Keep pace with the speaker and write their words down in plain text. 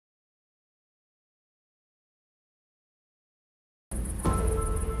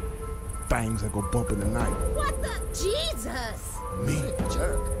Things that go bump in the night. What the? Jesus! Me.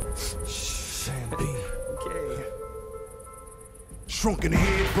 Jerk. Sam B. Okay. Shrunken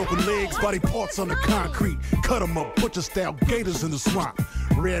head, broken legs, body parts on the concrete. Cut 'em up, butcher style gators in the swamp.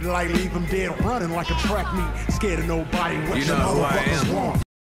 Red light, leave 'em dead running like a track meet. Scared of nobody, what You know who I motherfuckers am. want.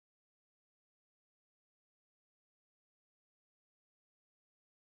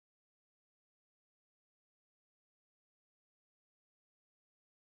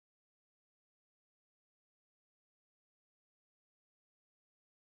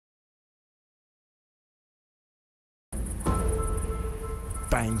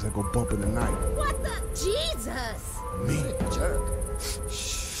 Things that go bump in the night. What the? Jesus! Me. Jerk.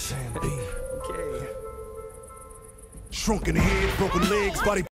 Sam B. Okay. Shrunken head, broken legs,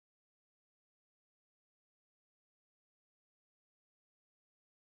 body.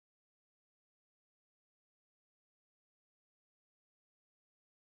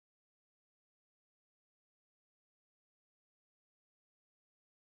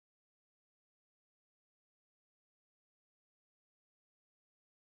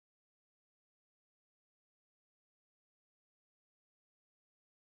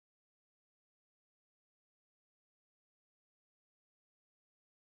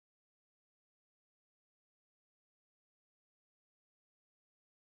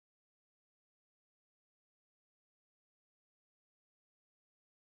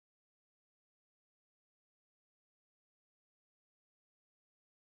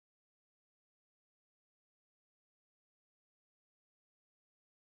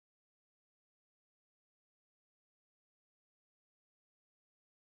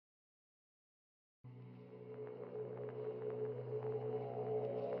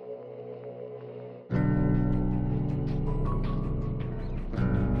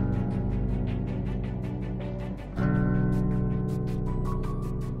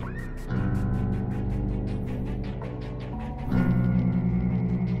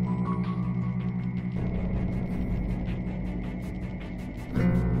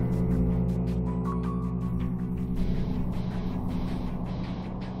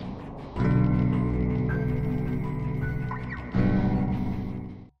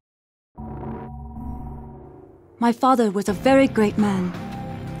 My father was a very great man,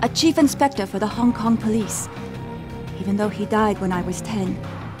 a chief inspector for the Hong Kong police. Even though he died when I was 10,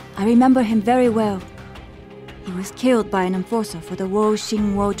 I remember him very well. He was killed by an enforcer for the Wo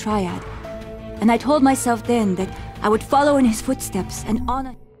Xing Wo triad, and I told myself then that I would follow in his footsteps and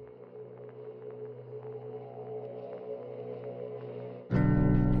honor.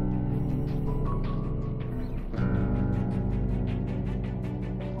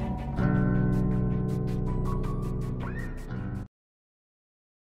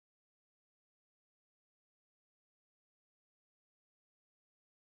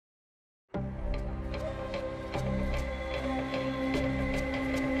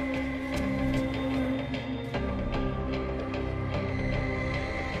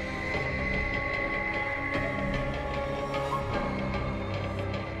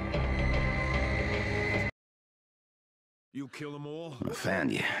 You kill them all? I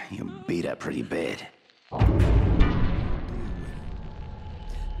found you. You're beat up pretty bad. What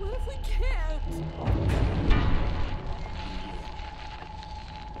if we can't?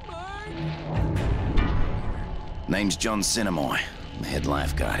 Mark? Name's John Sinnamoy. I'm the head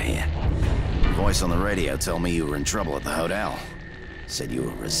lifeguard here. The voice on the radio told me you were in trouble at the hotel. Said you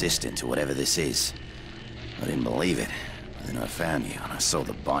were resistant to whatever this is. I didn't believe it. But then I found you and I saw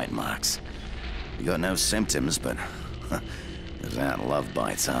the bite marks. You got no symptoms, but those aren't love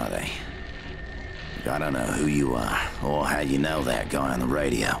bites, are they? Look, I don't know who you are, or how you know that guy on the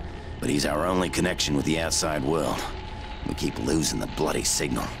radio, but he's our only connection with the outside world. We keep losing the bloody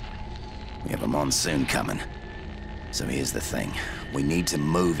signal. We have a monsoon coming. So here's the thing. We need to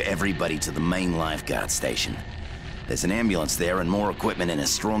move everybody to the main lifeguard station. There's an ambulance there and more equipment and a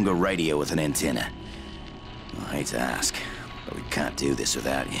stronger radio with an antenna. I hate to ask, but we can't do this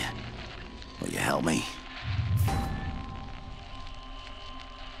without you. Will you help me?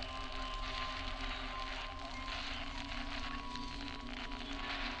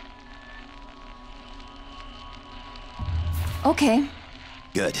 Okay.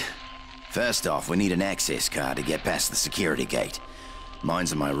 Good. First off, we need an access card to get past the security gate.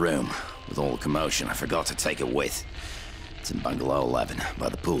 Mine's in my room. With all the commotion, I forgot to take it with. It's in Bungalow 11, by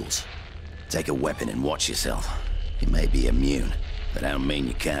the pools. Take a weapon and watch yourself. You may be immune, but I don't mean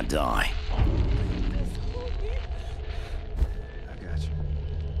you can't die. I got you.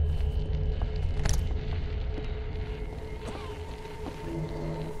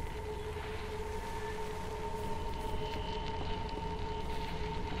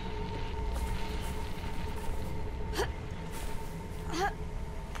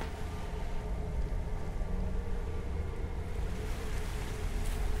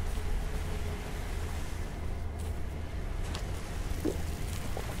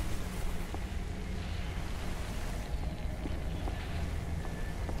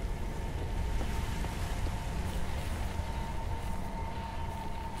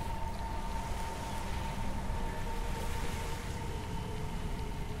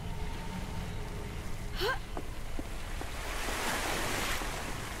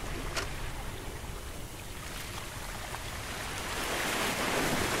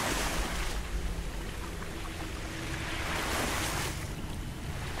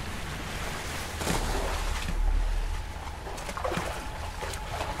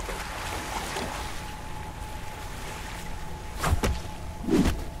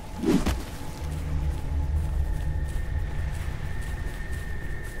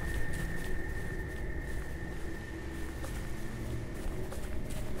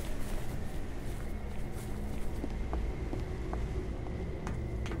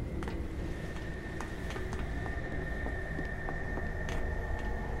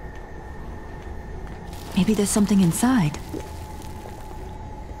 Maybe there's something inside.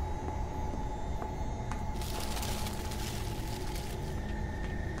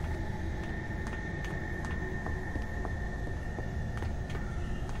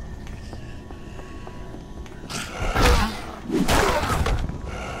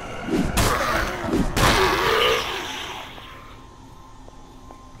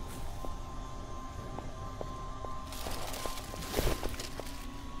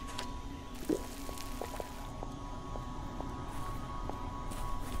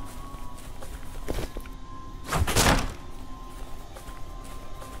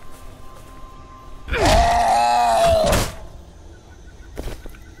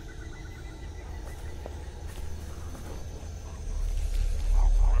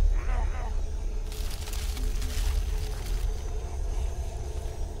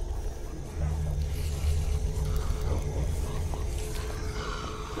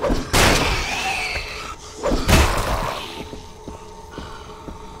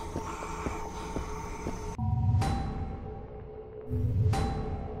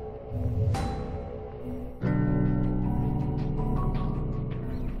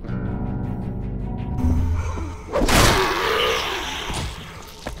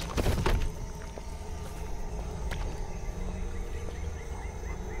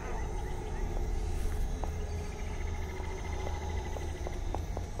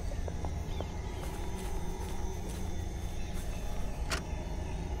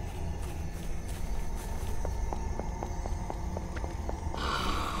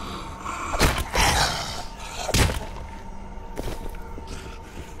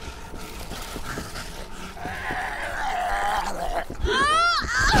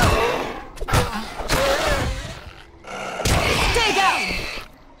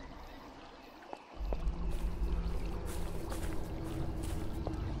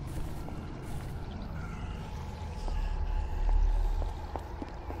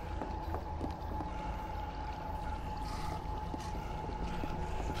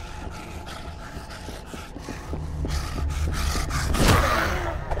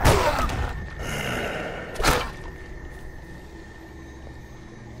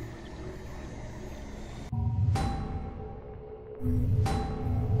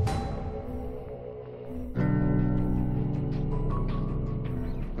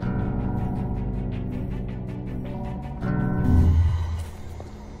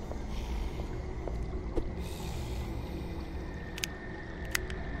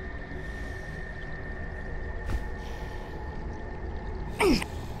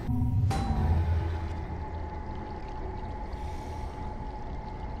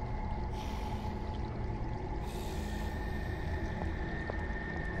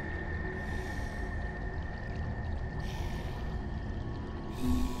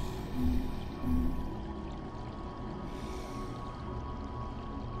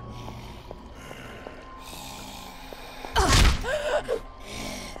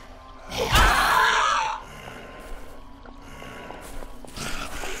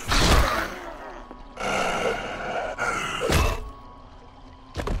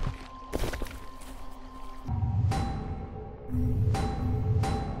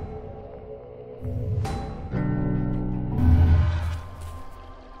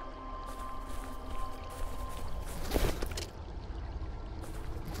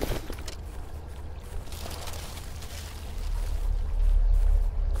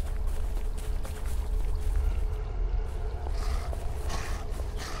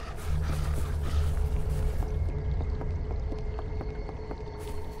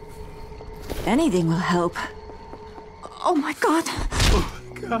 Anything will help. Oh my god. Oh,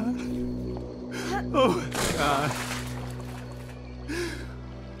 God. Oh, God.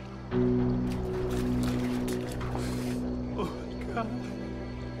 Oh, God.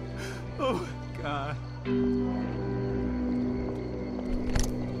 Oh, God.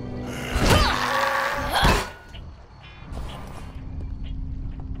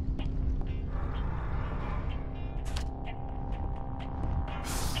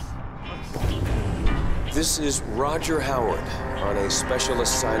 This is Roger Howard on a special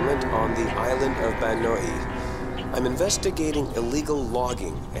assignment on the island of Banoi. I'm investigating illegal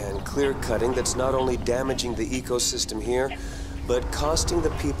logging and clear-cutting that's not only damaging the ecosystem here, but costing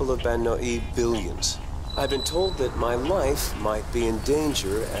the people of Banoi billions. I've been told that my life might be in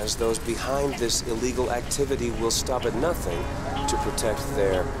danger as those behind this illegal activity will stop at nothing to protect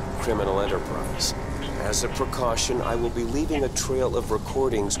their criminal enterprise. As a precaution, I will be leaving a trail of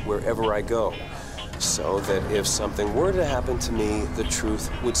recordings wherever I go, so that if something were to happen to me, the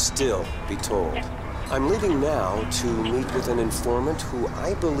truth would still be told. I'm leaving now to meet with an informant who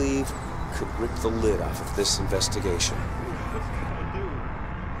I believe could rip the lid off of this investigation.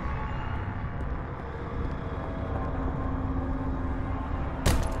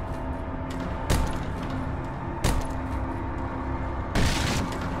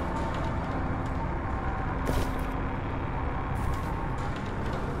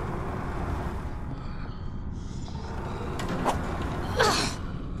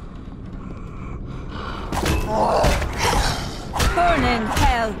 Burn in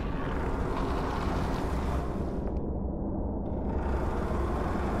hell!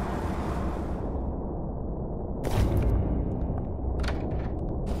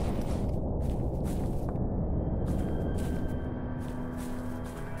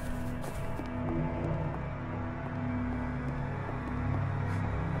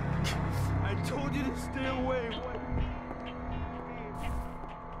 I told you to stay away.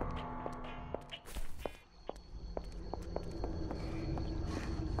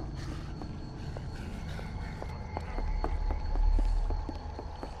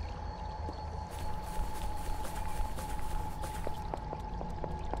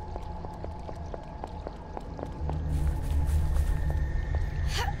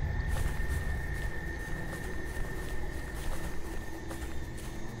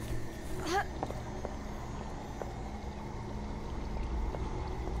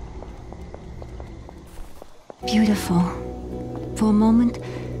 Beautiful. For a moment,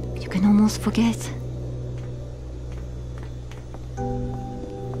 you can almost forget.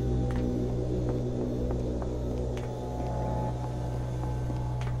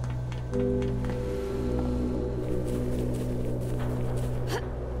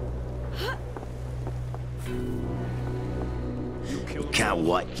 Cat,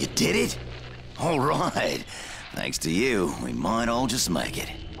 what? You did it? All right. Thanks to you, we might all just make it.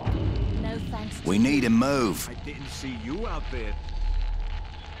 No thanks. We need to move. I didn't see you out there.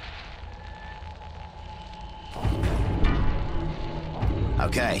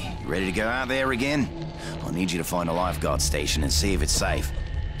 Okay, you ready to go out there again? I'll need you to find a lifeguard station and see if it's safe.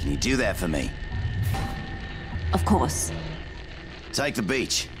 Can you do that for me? Of course. Take the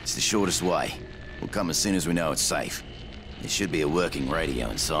beach. It's the shortest way. We'll come as soon as we know it's safe. There should be a working radio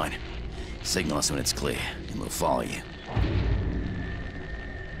inside. Signal us when it's clear, and we'll follow you.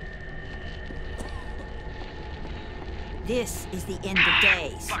 This is the end of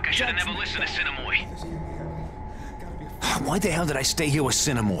days. Fuck, I should've never listened to Sinamoi. Why the hell did I stay here with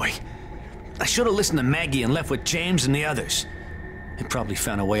Sinamoi? I should have listened to Maggie and left with James and the others. They probably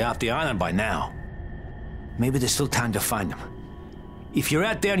found a way off the island by now. Maybe there's still time to find them. If you're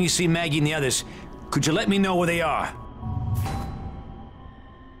out there and you see Maggie and the others, could you let me know where they are?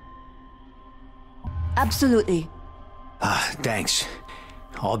 Absolutely. Thanks.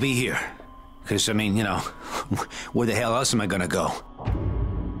 I'll be here. 'Cause, I mean, you know, where the hell else am I gonna go?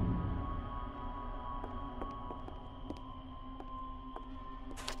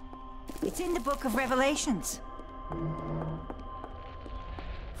 It's in the Book of Revelations.